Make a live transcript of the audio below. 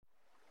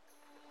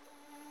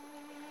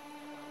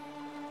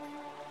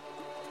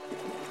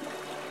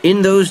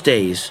In those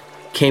days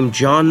came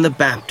John the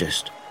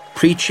Baptist,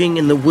 preaching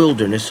in the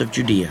wilderness of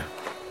Judea.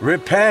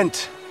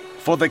 Repent,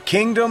 for the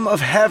kingdom of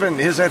heaven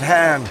is at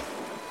hand.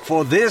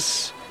 For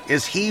this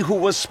is he who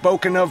was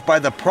spoken of by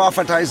the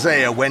prophet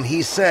Isaiah when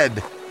he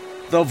said,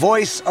 "The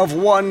voice of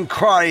one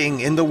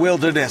crying in the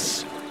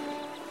wilderness,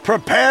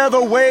 prepare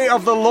the way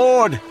of the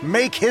Lord,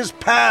 make his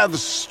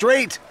paths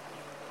straight."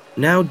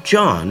 Now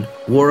John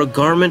wore a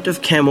garment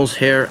of camel's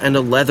hair and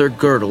a leather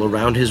girdle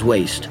around his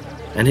waist,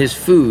 and his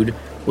food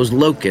was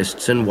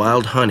locusts and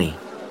wild honey.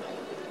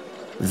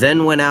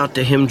 Then went out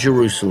to him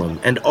Jerusalem,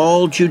 and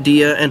all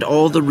Judea and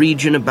all the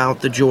region about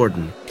the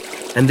Jordan,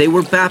 and they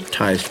were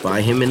baptized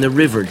by him in the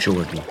river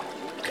Jordan,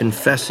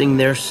 confessing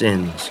their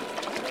sins.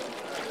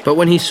 But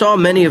when he saw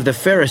many of the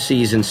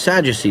Pharisees and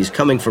Sadducees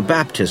coming for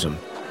baptism,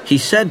 he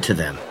said to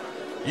them,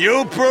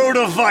 "You brood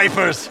of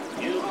vipers!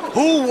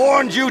 Who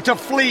warned you to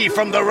flee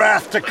from the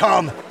wrath to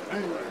come?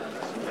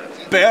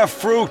 Bear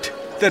fruit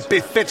that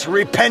befits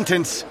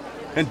repentance,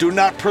 and do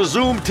not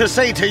presume to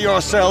say to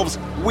yourselves,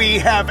 'We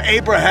have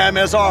Abraham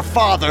as our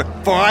father,'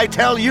 for I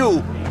tell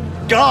you,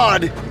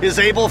 God is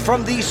able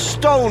from these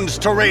stones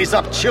to raise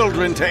up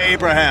children to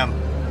Abraham.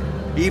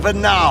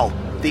 Even now,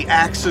 the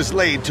axe is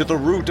laid to the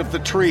root of the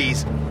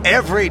trees.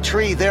 Every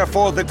tree,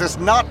 therefore, that does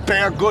not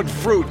bear good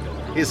fruit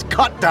is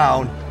cut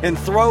down and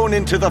thrown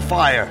into the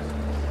fire.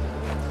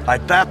 I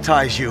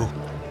baptize you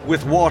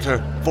with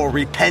water for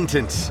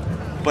repentance,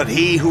 but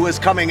he who is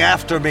coming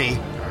after me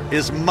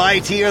is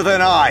mightier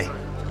than I,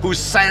 whose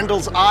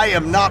sandals I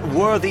am not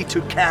worthy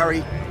to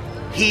carry.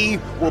 He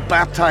will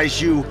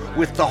baptize you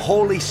with the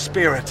Holy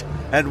Spirit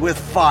and with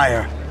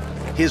fire.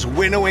 His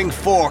winnowing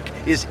fork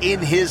is in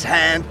his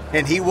hand,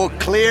 and he will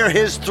clear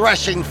his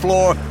threshing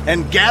floor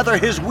and gather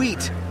his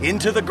wheat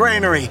into the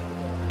granary.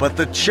 But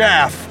the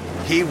chaff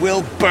he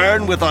will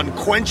burn with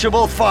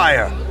unquenchable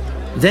fire."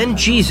 Then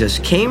Jesus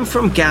came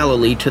from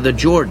Galilee to the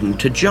Jordan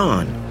to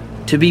John,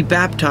 to be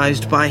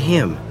baptized by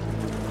him.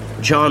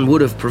 John would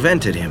have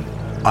prevented him.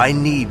 "I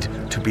need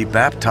to be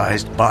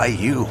baptized by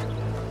you,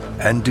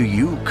 and do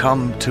you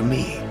come to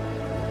me?"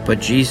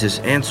 But Jesus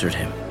answered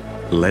him,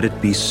 "Let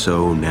it be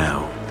so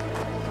now.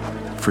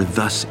 For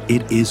thus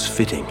it is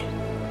fitting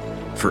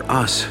for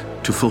us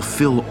to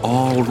fulfill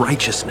all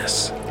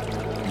righteousness."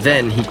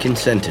 Then he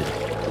consented.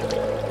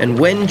 And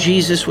when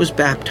Jesus was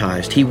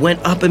baptized, he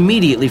went up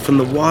immediately from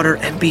the water,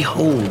 and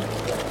behold,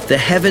 the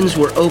heavens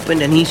were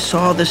opened, and he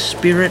saw the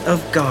Spirit of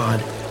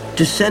God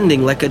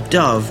descending like a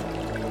dove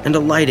and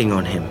alighting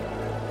on him.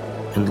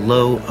 And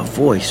lo, a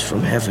voice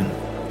from heaven,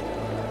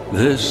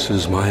 "This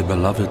is my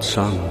beloved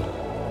Son,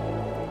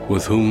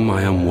 with whom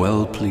I am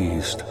well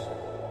pleased."